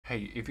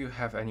Hey, if you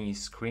have any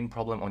screen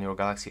problem on your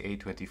Galaxy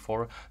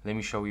A24, let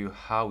me show you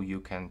how you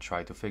can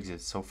try to fix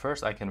it. So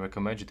first I can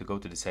recommend you to go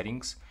to the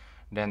settings.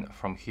 Then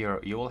from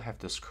here you will have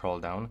to scroll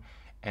down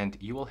and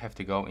you will have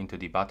to go into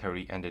the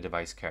battery and the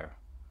device care.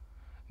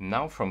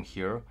 Now from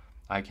here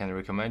I can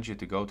recommend you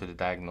to go to the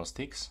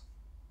diagnostics,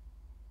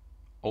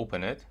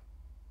 open it,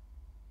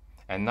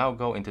 and now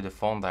go into the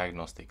phone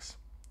diagnostics.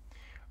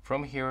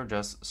 From here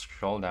just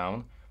scroll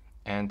down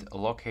and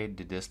locate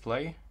the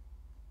display.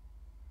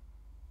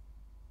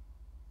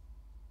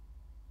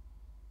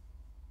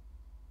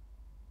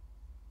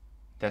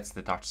 That's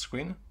the touch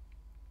screen.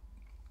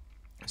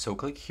 So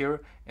click here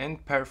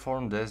and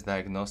perform this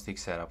diagnostic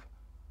setup.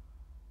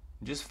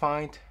 Just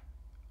find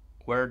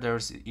where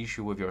there's an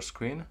issue with your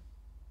screen.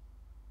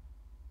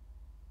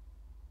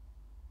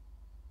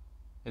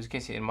 As you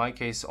can see, in my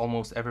case,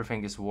 almost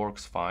everything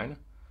works fine.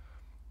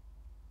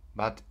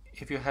 But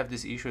if you have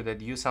this issue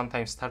that you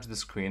sometimes touch the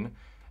screen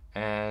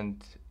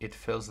and it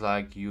feels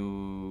like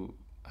you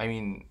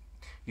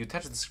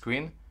touch the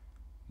screen,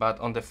 but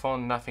on the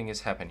phone nothing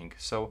is happening.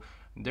 So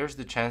there's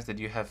the chance that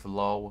you have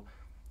low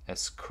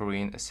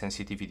screen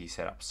sensitivity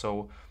setup.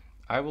 So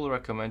I will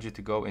recommend you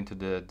to go into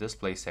the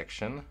display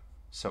section.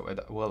 So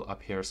it will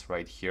appear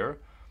right here.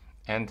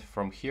 And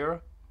from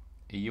here,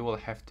 you will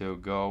have to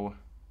go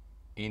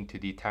into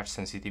the touch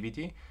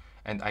sensitivity.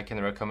 And I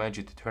can recommend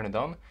you to turn it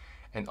on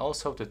and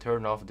also to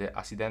turn off the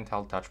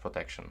accidental touch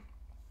protection.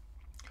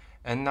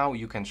 And now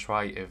you can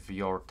try if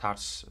your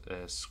touch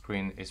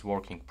screen is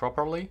working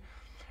properly.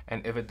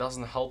 And if it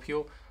doesn't help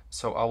you,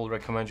 so I will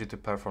recommend you to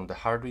perform the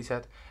hard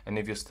reset. And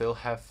if you still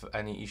have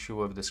any issue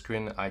with the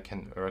screen, I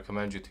can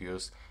recommend you to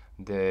use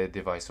the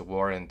device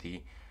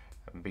warranty,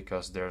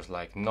 because there's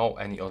like no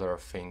any other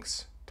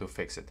things to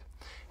fix it.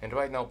 And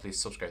right now,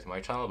 please subscribe to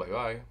my channel. Bye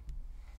bye.